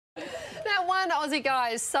One Aussie guy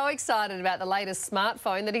is so excited about the latest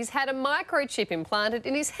smartphone that he's had a microchip implanted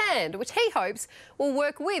in his hand, which he hopes will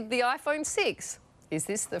work with the iPhone 6. Is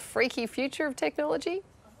this the freaky future of technology?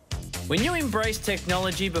 When you embrace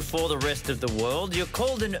technology before the rest of the world, you're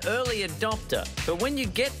called an early adopter. But when you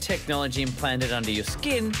get technology implanted under your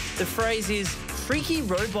skin, the phrase is freaky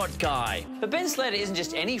robot guy. But Ben Slater isn't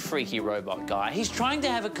just any freaky robot guy. He's trying to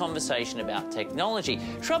have a conversation about technology.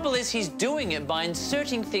 Trouble is, he's doing it by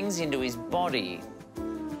inserting things into his body.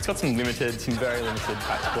 It's got some very limited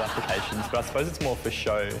practical applications, but I suppose it's more for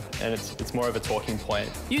show, and it's more of a talking point.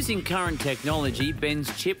 Using current technology,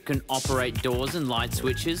 Ben's chip can operate doors and light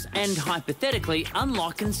switches and, hypothetically,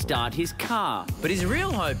 unlock and start his car. But his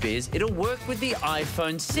real hope is it'll work with the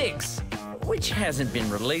iPhone 6, which hasn't been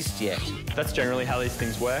released yet. That's generally how these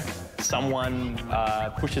things work. Someone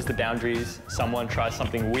pushes the boundaries, someone tries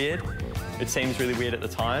something weird. It seems really weird at the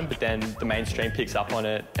time, but then the mainstream picks up on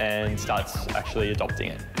it and starts actually adopting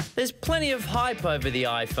it. There's plenty of hype over the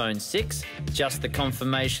iPhone 6. Just the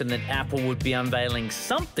confirmation that Apple would be unveiling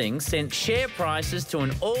something sent share prices to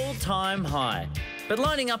an all-time high. But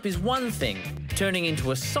lining up is one thing, turning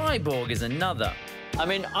into a cyborg is another. I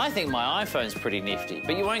mean, I think my iPhone's pretty nifty,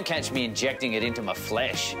 but you won't catch me injecting it into my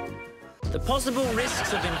flesh. The possible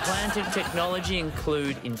risks of implanted technology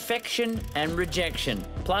include infection and rejection.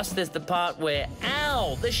 Plus, there's the part where,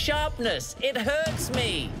 ow, the sharpness, it hurts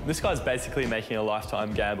me. This guy's basically making a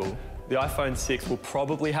lifetime gamble. The iPhone 6 will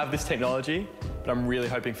probably have this technology, but I'm really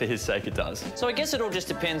hoping for his sake it does. So I guess it all just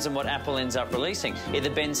depends on what Apple ends up releasing. Either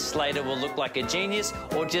Ben Slater will look like a genius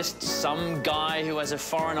or just some guy who has a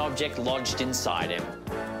foreign object lodged inside him.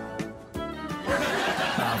 No,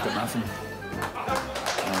 I've got nothing.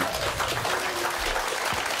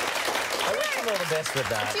 All the best with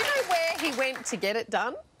that. Do you know where he went to get it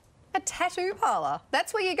done? A tattoo parlour.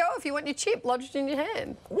 That's where you go if you want your chip lodged in your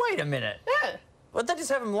hand. Wait a minute. Yeah. Well, they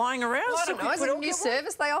just have them lying around? Well, I don't know. Is it a new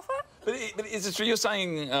service they offer? But is it true you're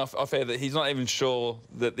saying, off air, that he's not even sure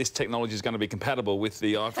that this technology is going to be compatible with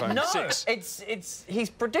the iPhone 6? No, he's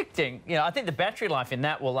predicting. You know, I think the battery life in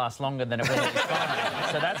that will last longer than it will in his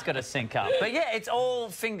phone, so that's got to sync up. But yeah, it's all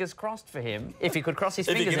fingers crossed for him, if he could cross his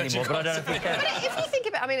fingers anymore, but I don't know if he can. But if you think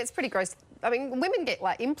about, I mean, it's pretty gross. I mean, women get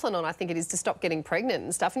like implant, I think it is, to stop getting pregnant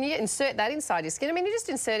and stuff, and you insert that inside your skin. I mean, you're just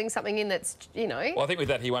inserting something in that's, you know. Well, I think with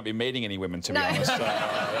that he won't be meeting any women, to be honest. So,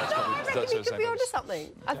 I reckon he could be onto something.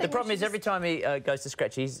 I think the problem is every time he goes to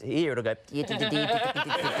scratch his ear, it'll go...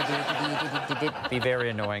 Be very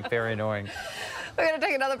annoying, very annoying. We're going to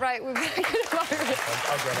take another break. We'll be back in a moment.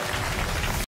 I'll get it.